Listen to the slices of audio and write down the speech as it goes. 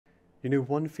You know,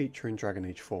 one feature in Dragon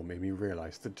Age 4 made me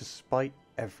realise that despite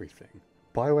everything,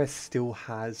 Bioware still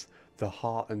has the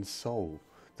heart and soul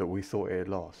that we thought it had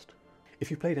lost. If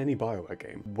you played any Bioware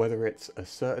game, whether it's a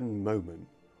certain moment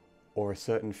or a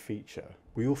certain feature,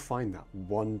 we all find that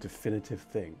one definitive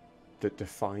thing that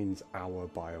defines our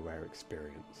Bioware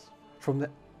experience. From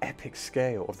the epic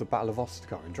scale of the Battle of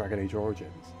Ostagar in Dragon Age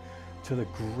Origins, to the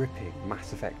gripping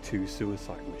Mass Effect 2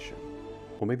 suicide mission.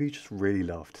 Or maybe you just really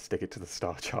love to stick it to the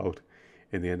Star Child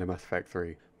in the end of Mass Effect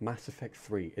 3. Mass Effect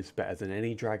 3 is better than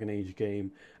any Dragon Age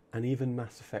game, and even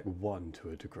Mass Effect 1 to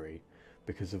a degree,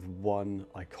 because of one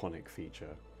iconic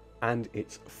feature. And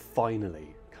it's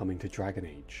finally coming to Dragon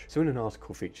Age. So in an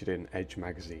article featured in Edge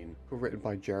magazine, written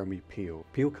by Jeremy Peel,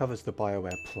 Peel covers the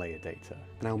Bioware player data.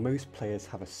 Now most players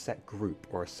have a set group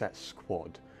or a set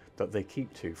squad that they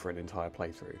keep to for an entire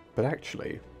playthrough. But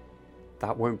actually,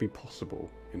 that won't be possible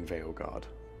in Veilguard.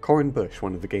 Corin Bush,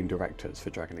 one of the game directors for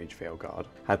Dragon Age Veilguard,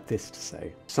 had this to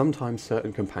say: sometimes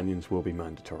certain companions will be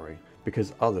mandatory,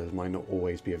 because others might not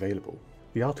always be available.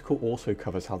 The article also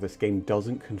covers how this game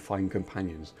doesn't confine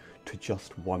companions to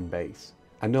just one base.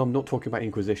 And no, I'm not talking about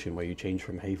Inquisition, where you change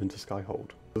from Haven to Skyhold.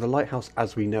 The Lighthouse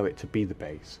as we know it to be the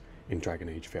base in Dragon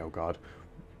Age Veilguard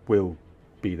will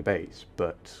be the base,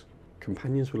 but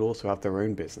companions will also have their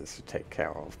own business to take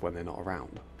care of when they're not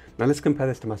around. Now let's compare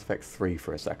this to Mass Effect 3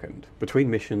 for a second. Between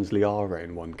missions, Liara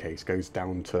in one case goes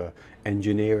down to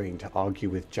engineering to argue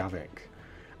with Javik,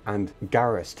 and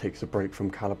Garrus takes a break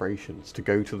from calibrations to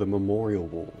go to the memorial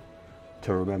wall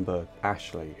to remember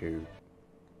Ashley, who,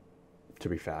 to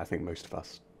be fair, I think most of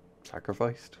us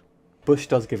sacrificed. Bush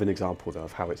does give an example though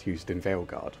of how it's used in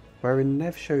Veilguard, wherein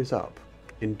Nev shows up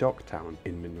in Docktown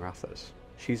in Minrathous.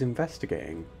 She's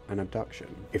investigating an abduction.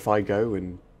 If I go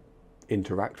and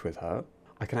interact with her,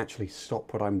 I can actually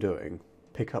stop what I'm doing,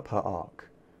 pick up her arc,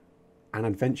 and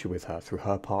adventure with her through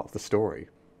her part of the story,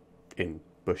 in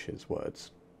Bush's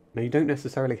words. Now you don't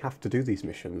necessarily have to do these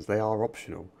missions, they are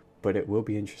optional, but it will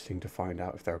be interesting to find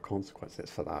out if there are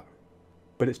consequences for that.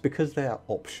 But it's because they are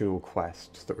optional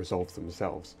quests that resolve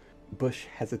themselves, Bush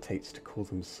hesitates to call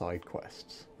them side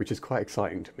quests, which is quite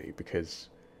exciting to me because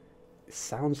it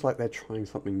sounds like they're trying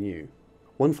something new.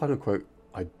 One final quote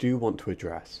I do want to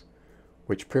address,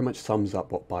 which pretty much sums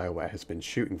up what Bioware has been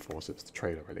shooting for since the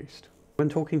trailer released. When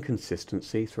talking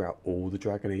consistency throughout all the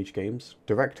Dragon Age games,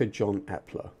 director John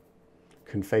Epler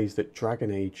conveys that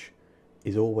Dragon Age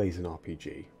is always an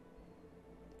RPG.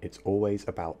 It's always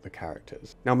about the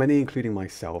characters. Now many, including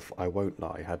myself, I won't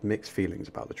lie, had mixed feelings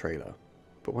about the trailer,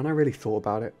 but when I really thought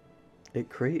about it, it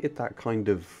created that kind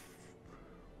of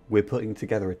we're putting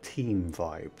together a team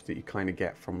vibe that you kind of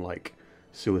get from like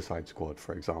Suicide Squad,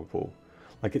 for example.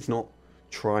 Like, it's not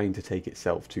trying to take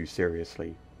itself too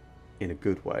seriously in a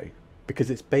good way, because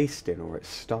it's based in, or it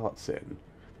starts in,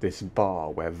 this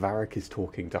bar where Varric is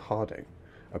talking to Harding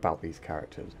about these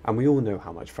characters, and we all know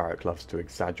how much Varric loves to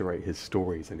exaggerate his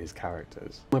stories and his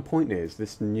characters. My point is,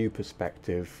 this new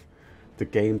perspective, the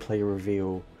gameplay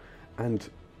reveal, and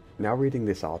now reading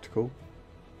this article,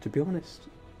 to be honest,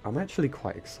 I'm actually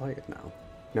quite excited now.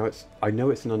 Now I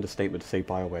know it's an understatement to say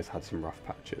Bioware's had some rough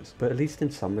patches, but at least in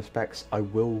some respects I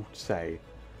will say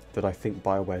that I think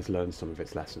Bioware's learned some of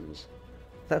its lessons.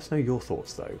 Let us know your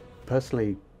thoughts though.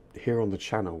 Personally, here on the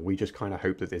channel, we just kind of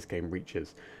hope that this game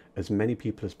reaches as many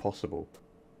people as possible,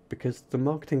 because the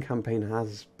marketing campaign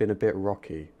has been a bit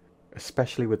rocky,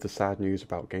 especially with the sad news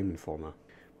about Game Informer.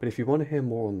 But if you want to hear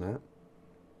more on that,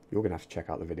 you're going to have to check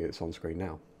out the video that's on screen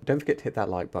now. Don't forget to hit that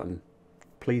like button,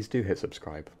 please do hit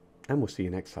subscribe, and we'll see you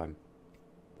next time.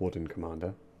 Warden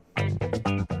Commander.